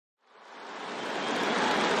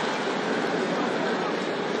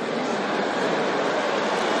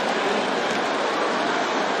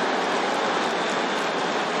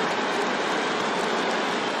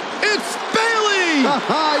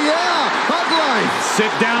Yeah, hug life.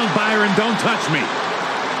 Sit down, Byron. Don't touch me.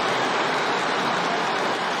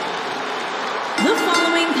 The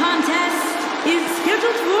following contest is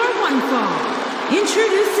scheduled for one fall.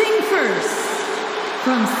 Introducing first,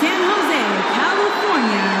 from San Jose,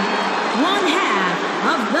 California, one half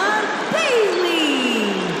of the Bayley.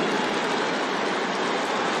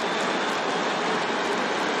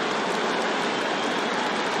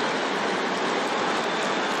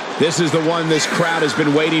 This is the one this crowd has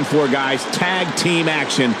been waiting for, guys. Tag team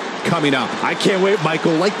action coming up. I can't wait,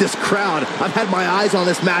 Michael. Like this crowd, I've had my eyes on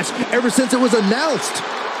this match ever since it was announced.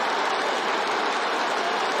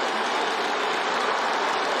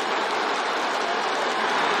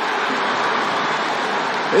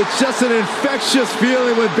 It's just an infectious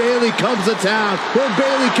feeling when Bayley comes to town. When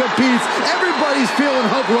Bayley competes, everybody's feeling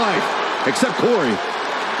hug life, except Corey.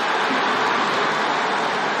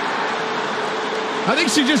 I think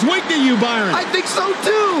she just winked at you, Byron. I think so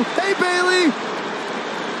too. Hey, Bayley.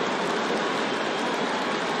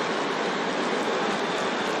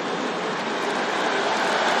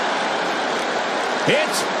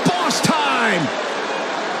 It's boss time.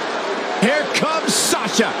 Here comes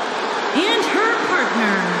Sasha. And her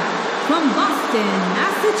partner, from Boston,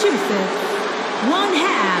 Massachusetts, one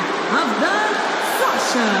half of the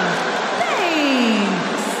Sasha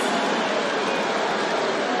Banks.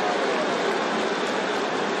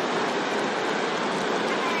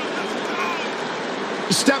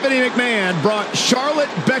 Stephanie McMahon brought Charlotte,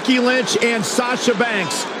 Becky Lynch, and Sasha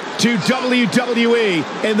Banks to WWE,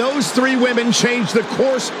 and those three women changed the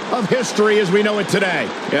course of history as we know it today.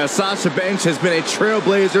 Yeah, Sasha Banks has been a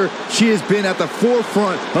trailblazer. She has been at the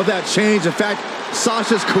forefront of that change. In fact,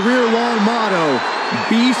 Sasha's career-long motto,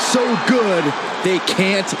 be so good, they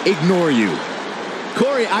can't ignore you.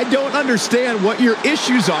 Corey, I don't understand what your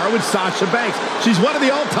issues are with Sasha Banks. She's one of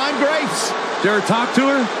the all-time greats. Dare talk to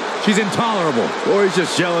her? She's intolerable. Or he's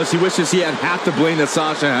just jealous. He wishes he had half the bling that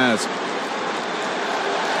Sasha has.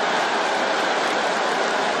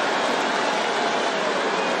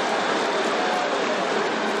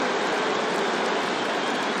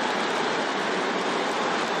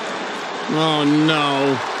 Oh,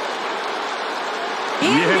 no.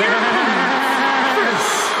 And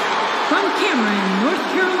first, from Cameron, North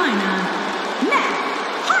Carolina, Matt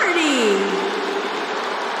Hardy.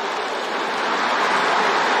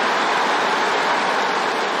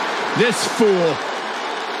 This fool.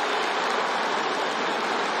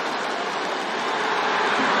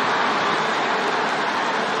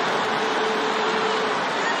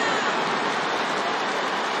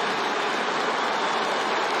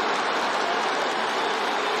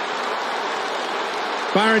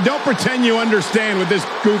 Byron, don't pretend you understand what this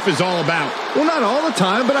goof is all about. Well, not all the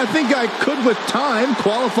time, but I think I could, with time,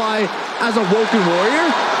 qualify as a woken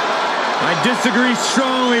warrior. I disagree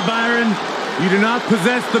strongly, Byron. You do not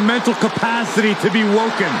possess the mental capacity to be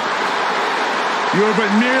woken. You are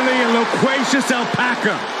but merely a loquacious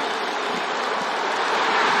alpaca.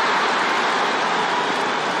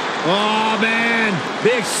 Oh, man.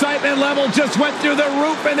 The excitement level just went through the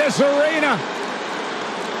roof in this arena.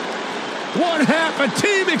 One half of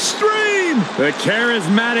Team Extreme. The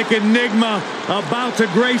charismatic enigma about to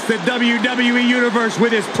grace the WWE Universe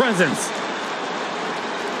with his presence.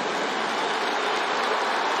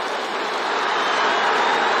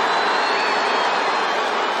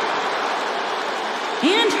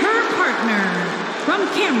 And her partner, from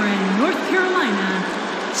Cameron, North Carolina,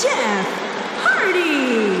 Jeff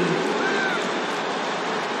Hardy.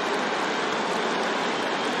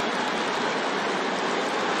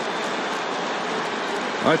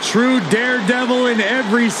 A true daredevil in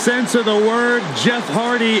every sense of the word, Jeff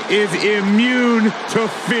Hardy is immune to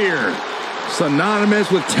fear.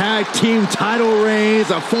 Synonymous with tag team title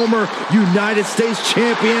reigns, a former United States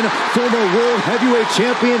champion, former World Heavyweight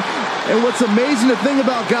champion. And what's amazing to think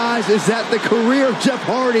about, guys, is that the career of Jeff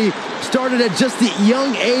Hardy started at just the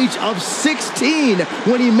young age of 16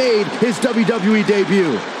 when he made his WWE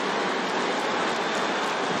debut.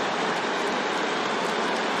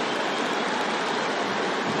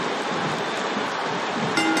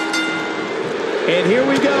 And here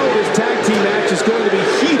we go. This tag team match is going to be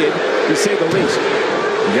heated, to say the least.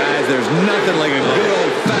 Guys, there's nothing like a good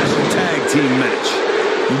old-fashioned tag team match.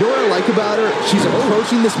 You know what I like about her? She's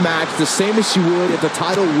approaching this match the same as she would if the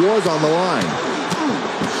title was on the line.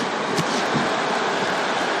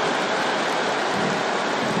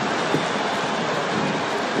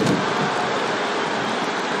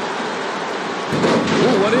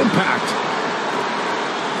 Ooh, what impact.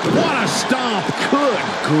 What a stomp. Good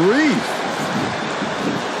grief.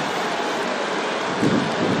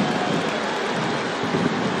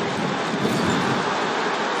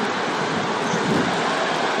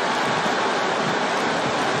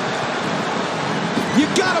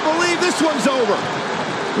 this one's over.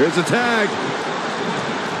 Here's the tag.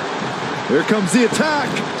 Here comes the attack.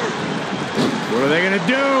 What are they going to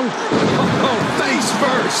do? Oh, face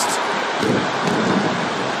first.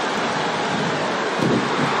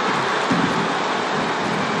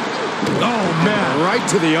 Oh, man. Right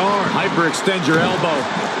to the arm. Hyperextend your elbow.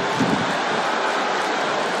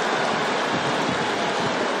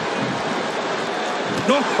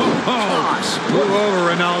 Oh, Gosh. move over,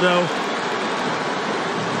 Ronaldo.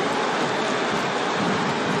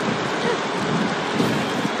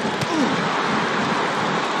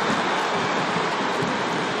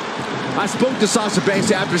 I spoke to Sasha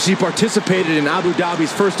Banks after she participated in Abu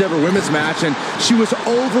Dhabi's first ever women's match, and she was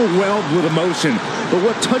overwhelmed with emotion. But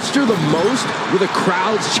what touched her the most were the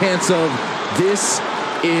crowd's chants of, "This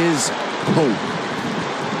is hope."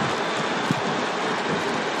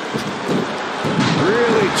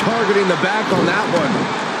 Really targeting the back on that one.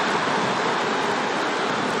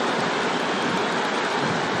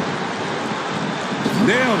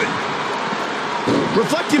 Nailed it.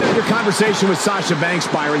 Reflecting on your conversation with Sasha Banks,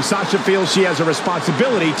 Byron, Sasha feels she has a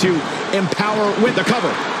responsibility to empower with the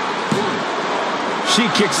cover. She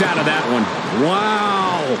kicks out of that one.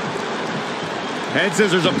 Wow. Head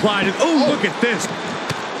scissors applied. And, oh, look at this.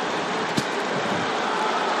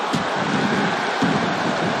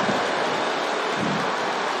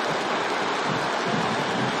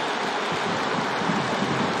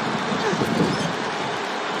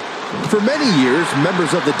 For many years,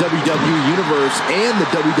 members of the WWE Universe and the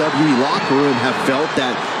WWE locker room have felt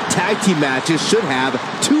that tag team matches should have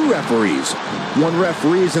two referees. One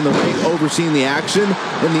referee is in the ring overseeing the action,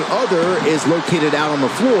 and the other is located out on the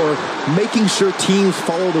floor, making sure teams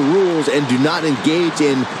follow the rules and do not engage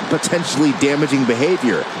in potentially damaging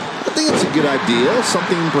behavior. I think it's a good idea,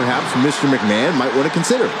 something perhaps Mr. McMahon might want to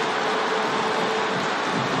consider.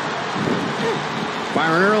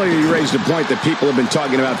 Byron, earlier you raised a point that people have been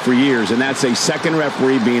talking about for years, and that's a second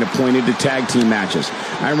referee being appointed to tag team matches.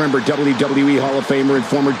 I remember WWE Hall of Famer and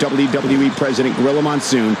former WWE President Gorilla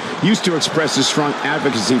Monsoon used to express his strong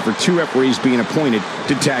advocacy for two referees being appointed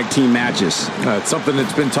to tag team matches. It's something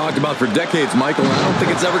that's been talked about for decades, Michael, and I don't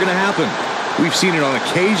think it's ever going to happen. We've seen it on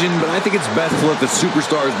occasion, but I think it's best to let the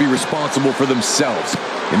superstars be responsible for themselves.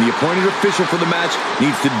 And the appointed official for the match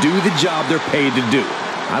needs to do the job they're paid to do.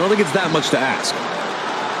 I don't think it's that much to ask.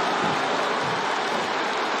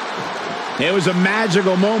 It was a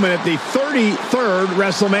magical moment at the 33rd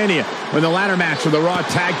WrestleMania when the ladder match for the Raw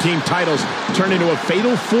Tag Team titles turned into a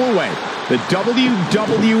fatal four-way. The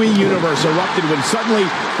WWE Universe erupted when suddenly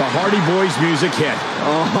the Hardy Boyz music hit.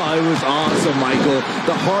 Oh, it was awesome, Michael.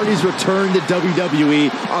 The Hardys returned to WWE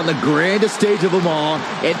on the grandest stage of them all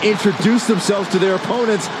and introduced themselves to their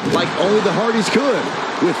opponents like only the Hardys could,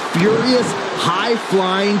 with furious,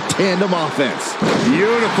 high-flying tandem offense.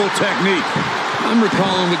 Beautiful technique. I'm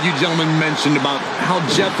recalling what you gentlemen mentioned about how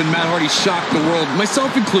Jeff and Matt Hardy shocked the world,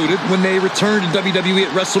 myself included, when they returned to WWE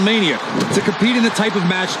at WrestleMania to compete in the type of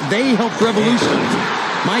match they helped revolutionize.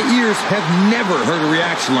 My ears have never heard a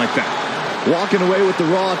reaction like that. Walking away with the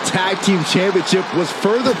Raw Tag Team Championship was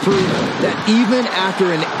further proof that even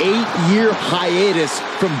after an 8-year hiatus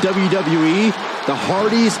from WWE, the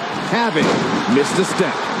Hardys haven't missed a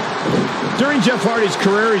step. During Jeff Hardy's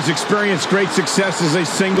career, he's experienced great success as a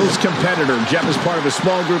singles competitor. Jeff is part of a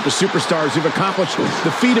small group of superstars who've accomplished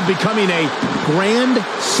the feat of becoming a Grand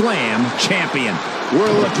Slam champion.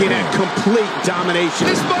 We're looking at complete domination.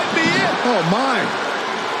 This might be it. Oh, my.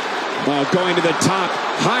 Going to the top.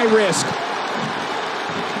 High risk.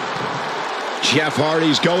 Jeff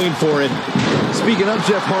Hardy's going for it. Speaking of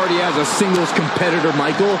Jeff Hardy as a singles competitor,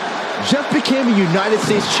 Michael, Jeff became a United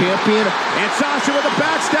States champion. And Sasha with a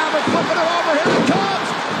backstabber, flipping her over. Here it comes.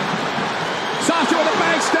 Sasha with a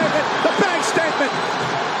bank statement. The bank statement.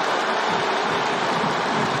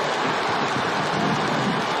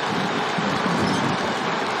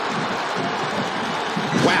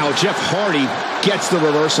 Wow, Jeff Hardy gets the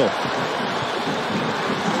reversal.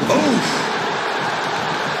 Oof.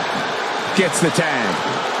 Gets the tag.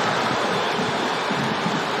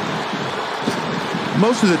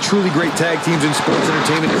 Most of the truly great tag teams in sports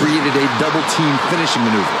entertainment created a double-team finishing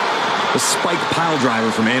maneuver. The spike pile driver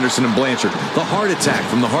from Anderson and Blanchard, the heart attack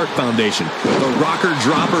from the Hart Foundation, the rocker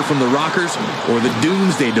dropper from the Rockers, or the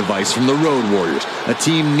Doomsday device from the Road Warriors. A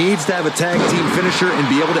team needs to have a tag team finisher and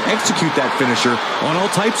be able to execute that finisher on all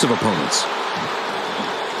types of opponents.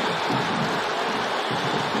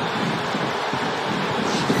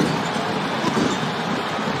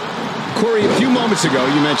 Corey, a few moments ago,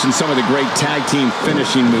 you mentioned some of the great tag team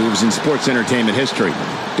finishing moves in sports entertainment history.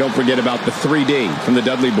 Don't forget about the 3D from the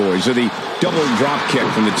Dudley Boyz, or the double drop kick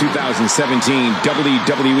from the 2017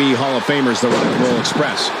 WWE Hall of Famers, the Rock and Roll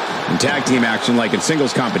Express. In tag team action, like in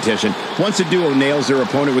singles competition, once a duo nails their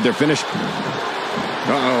opponent with their finish...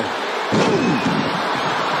 Oh,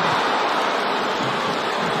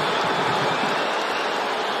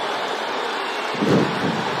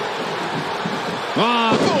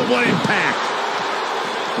 what impact!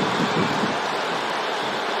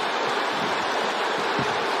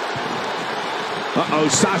 Uh-oh,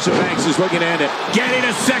 Sasha Banks is looking at it. Getting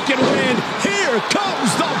a second win. Here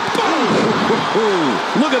comes the boom!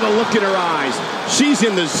 Look at the look in her eyes. She's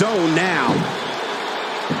in the zone now.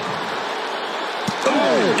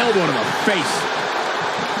 Oh, elbow to the face.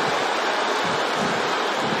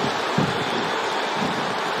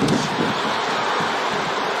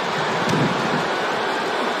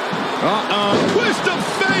 Twist of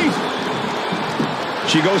fate!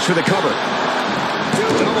 She goes for the cover.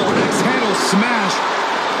 Double axe handle smash.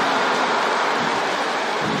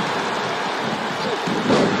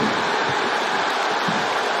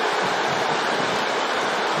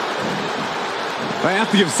 I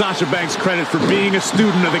have to give Sasha Banks credit for being a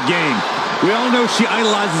student of the game. We all know she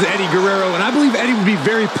idolizes Eddie Guerrero, and I believe Eddie would be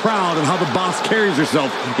very proud of how the boss carries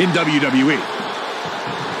herself in WWE.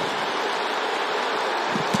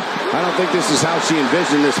 I don't think this is how she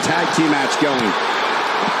envisioned this tag team match going.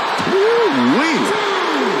 Woo-wee!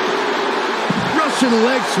 Russian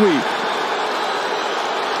leg sweep.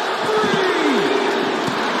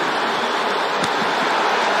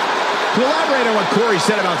 To elaborate on what Corey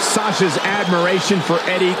said about Sasha's admiration for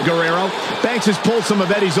Eddie Guerrero, Banks has pulled some of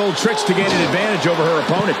Eddie's old tricks to gain an advantage over her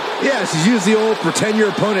opponent. Yeah, she's used the old pretend your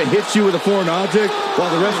opponent hits you with a foreign object while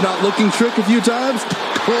the ref's not looking trick a few times.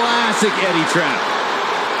 Classic Eddie trap.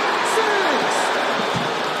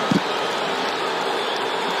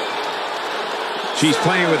 She's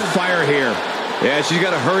playing with fire here. Yeah, she's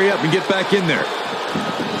got to hurry up and get back in there.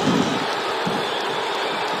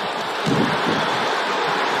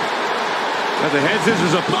 The head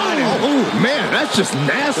scissors applied. Oh, man, that's just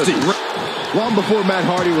nasty. Long before Matt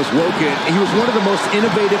Hardy was woken, he was one of the most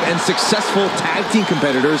innovative and successful tag team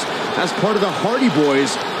competitors as part of the Hardy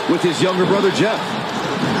Boyz with his younger brother, Jeff.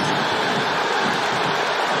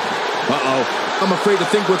 Uh-oh. I'm afraid to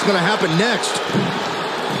think what's going to happen next.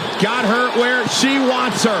 Got her where she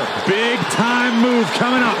wants her. Big time move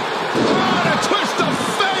coming up. Oh, a twist of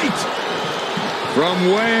fate!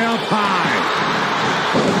 From way up high.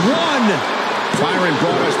 One! Byron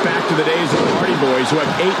brought us back to the days of the Hardy Boyz, who have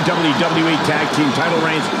 8 WWE Tag Team title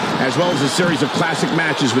reigns, as well as a series of classic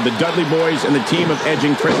matches with the Dudley Boyz and the team of Edge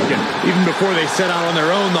and Christian. Even before they set out on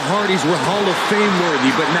their own, the Hardys were Hall of Fame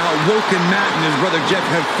worthy, but now Woken Matt and his brother Jeff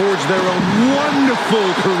have forged their own wonderful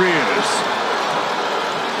careers.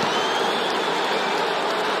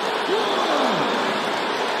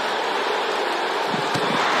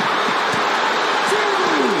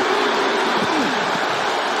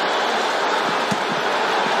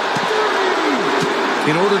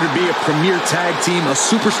 In order to be a premier tag team, a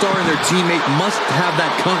superstar and their teammate must have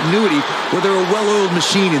that continuity where they're a well-oiled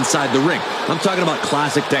machine inside the ring. I'm talking about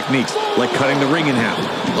classic techniques like cutting the ring in half,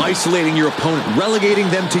 isolating your opponent, relegating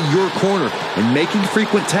them to your corner, and making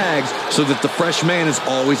frequent tags so that the fresh man is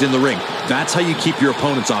always in the ring. That's how you keep your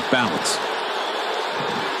opponents off balance.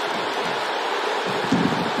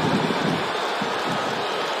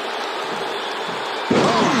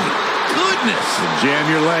 Jam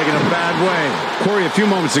your leg in a bad way. Corey, a few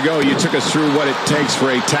moments ago, you took us through what it takes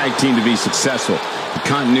for a tag team to be successful. The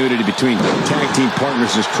continuity between tag team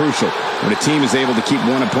partners is crucial. When a team is able to keep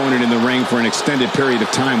one opponent in the ring for an extended period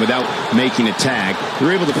of time without making a tag,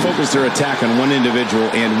 they're able to focus their attack on one individual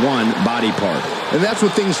and one body part. And that's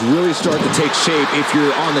when things really start to take shape if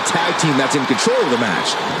you're on the tag team that's in control of the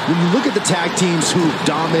match. When you look at the tag teams who've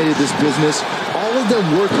dominated this business, all of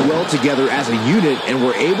them worked well together as a unit and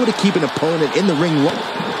were able to keep an opponent in the ring long.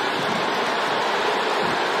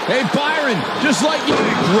 Hey, Byron, just like you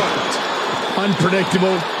grunt.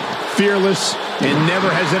 Unpredictable, fearless, and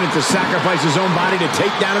never hesitant to sacrifice his own body to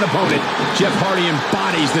take down an opponent, Jeff Hardy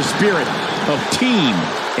embodies the spirit of Team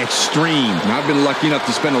Extreme. And I've been lucky enough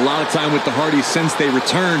to spend a lot of time with the Hardys since they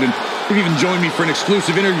returned, and they've even joined me for an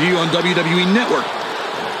exclusive interview on WWE Network.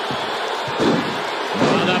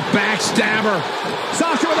 Oh, the backstabber.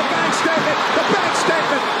 Sasha with a back statement. The back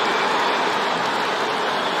statement.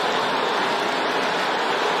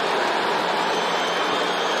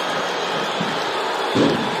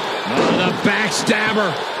 Oh, the backstabber.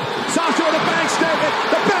 Sasha with a back statement.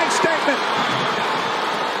 The back statement.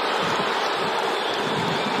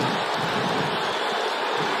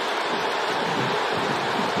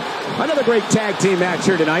 Another great tag team match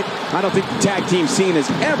here tonight. I don't think the tag team scene has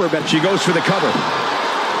ever been. She goes for the cover.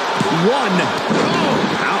 One.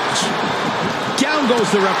 Oh, ouch. Down goes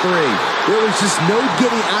the referee. There was just no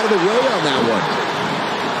getting out of the way on that one.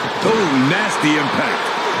 Oh, nasty impact.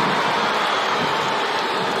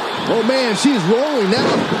 Oh, man, she's rolling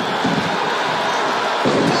now.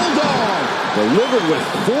 Bulldog. Delivered with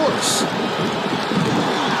force.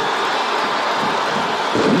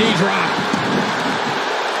 Knee drop.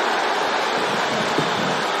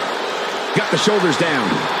 Got the shoulders down.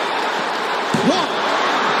 Whoa.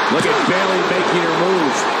 Look at Bayley making her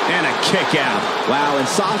move. And a kick out. Wow, and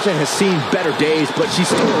Sasha has seen better days, but she's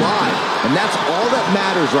still alive. And that's all that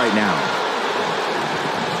matters right now.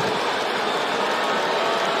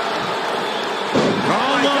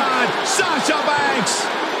 Oh, my God. Sasha Banks.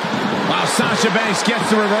 Wow, Sasha Banks gets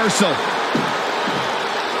the reversal.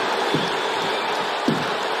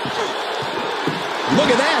 Look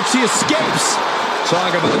at that. She escapes.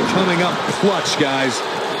 Talk about coming up clutch, guys.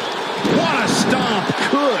 What a stomp.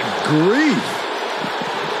 Good grief.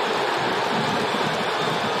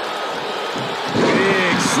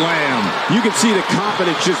 Big slam. You can see the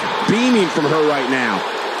confidence just beaming from her right now.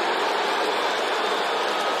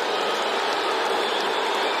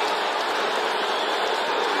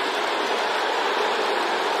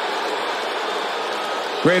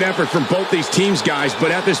 Great effort from both these teams, guys,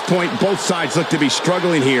 but at this point, both sides look to be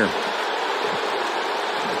struggling here.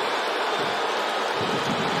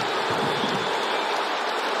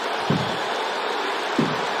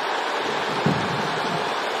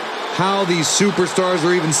 How these superstars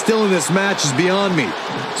are even still in this match is beyond me,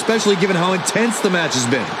 especially given how intense the match has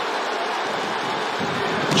been.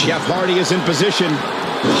 Jeff Hardy is in position.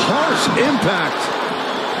 Harsh impact.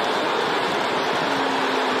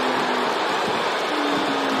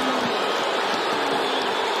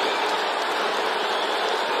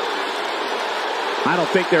 I don't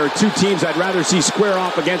think there are two teams I'd rather see square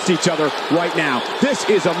off against each other right now. This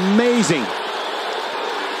is amazing.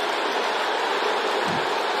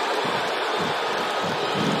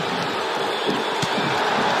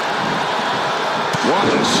 What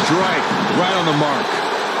a strike. Right on the mark.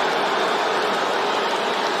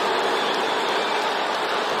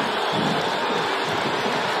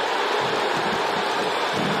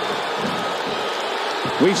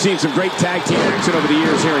 We've seen some great tag team action over the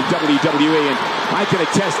years here in WWE, and I can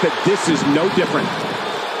attest that this is no different.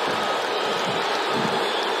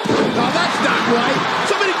 Oh, that's not right.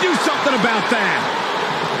 Somebody do something about that.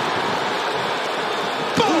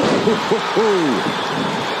 Boom!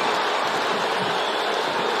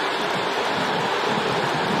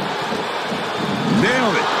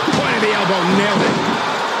 Nailed it. Point of the elbow, nailed it.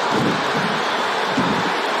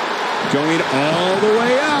 Going all the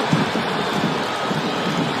way up.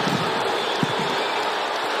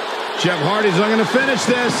 Jeff Hardy's looking to finish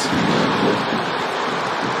this.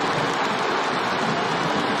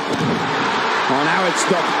 Oh, now it's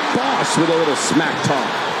the Boss with a little smack talk.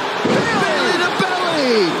 Belly to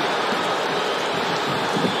belly.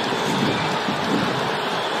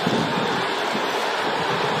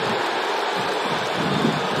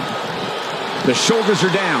 The shoulders are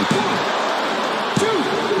down. 1, 2.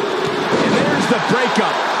 And there's the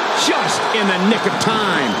breakup. Just in the nick of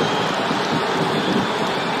time.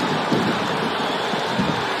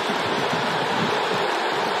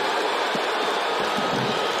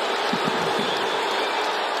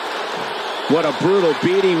 What a brutal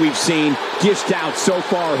beating we've seen dished out so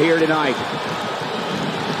far here tonight.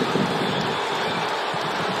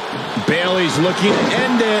 Bayley's looking to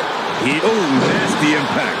end it. Oh, nasty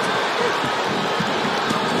impact.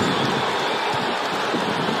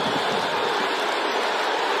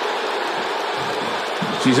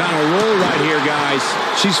 She's on a roll right here, guys.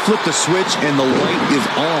 She's flipped a switch and the light is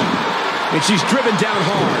on. And she's driven down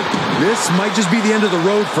hard. This might just be the end of the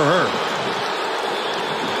road for her.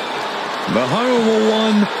 The horrible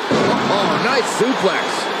one. Oh, nice suplex.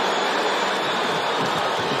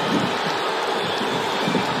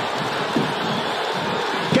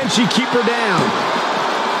 Can she keep her down?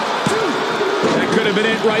 That could have been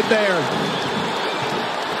it right there.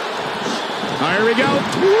 Here we go.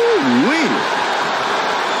 Woo-wee.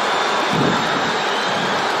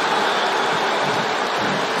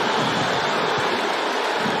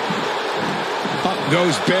 Up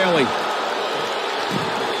goes Bayley.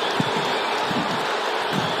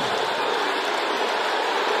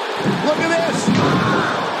 Look at this.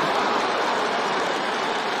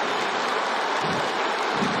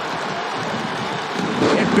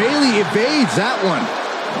 And Bayley evades that one.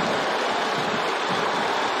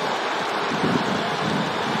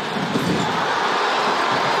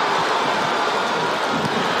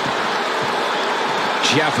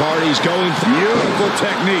 Jeff Hardy's going through. Beautiful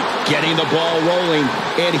technique. Getting the ball rolling.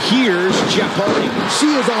 And here's Jeff Hardy.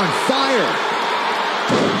 She is on fire.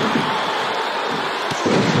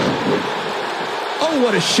 Oh,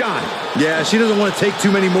 what a shot. Yeah, she doesn't want to take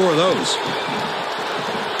too many more of those.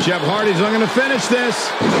 Jeff Hardy's not going to finish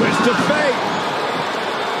this. Twist of fate.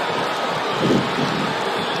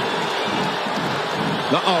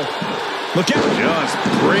 Uh-oh. Look out. Just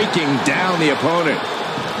breaking down the opponent.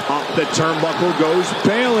 Up the turnbuckle goes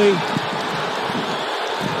Bayley.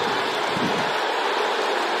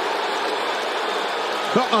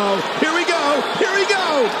 Uh-oh. Here we go. Here we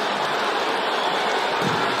go.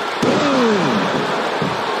 Boom.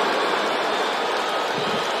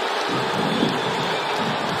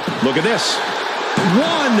 Look at this. 1,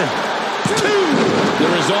 2. The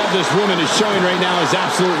resolve this woman is showing right now is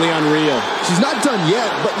absolutely unreal. She's not done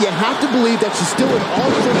yet, but you have to believe that she's still in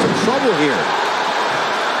all sorts of trouble here.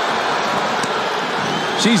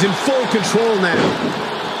 She's in full control now.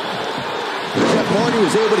 Jeff Hardy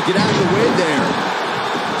was able to get out of the way there.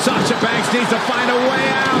 Sasha Banks needs to find a way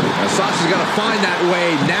out. Now Sasha's got to find that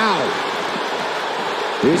way now.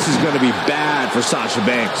 This is going to be bad for Sasha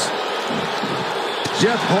Banks.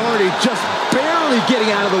 Jeff Hardy just barely getting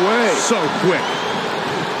out of the way. So quick.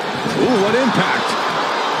 Ooh, what impact.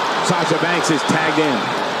 Sasha Banks is tagged in.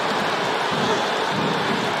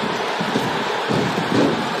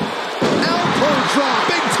 Elbow drop,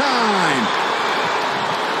 big time.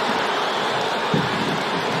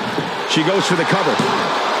 She goes for the cover.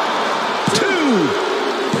 2,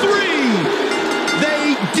 3.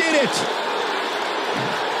 They did it.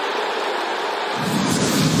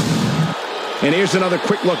 And here's another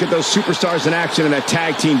quick look at those superstars in action in a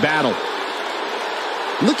tag team battle.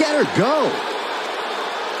 Look at her go.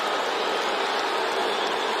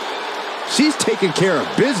 She's taking care of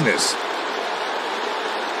business.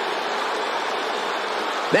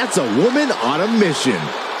 That's a woman on a mission.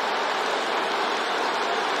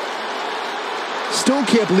 Still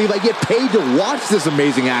can't believe I get paid to watch this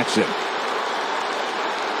amazing action.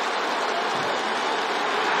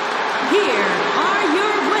 Here are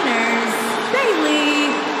your winners,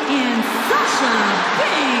 Bayley and Sasha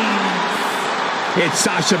Banks. It's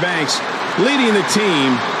Sasha Banks leading the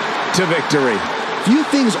team to victory. Few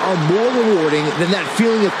things are more rewarding than that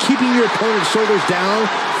feeling of keeping your opponent's shoulders down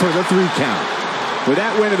for the 3 count. With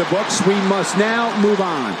that win in the books, we must now move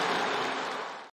on.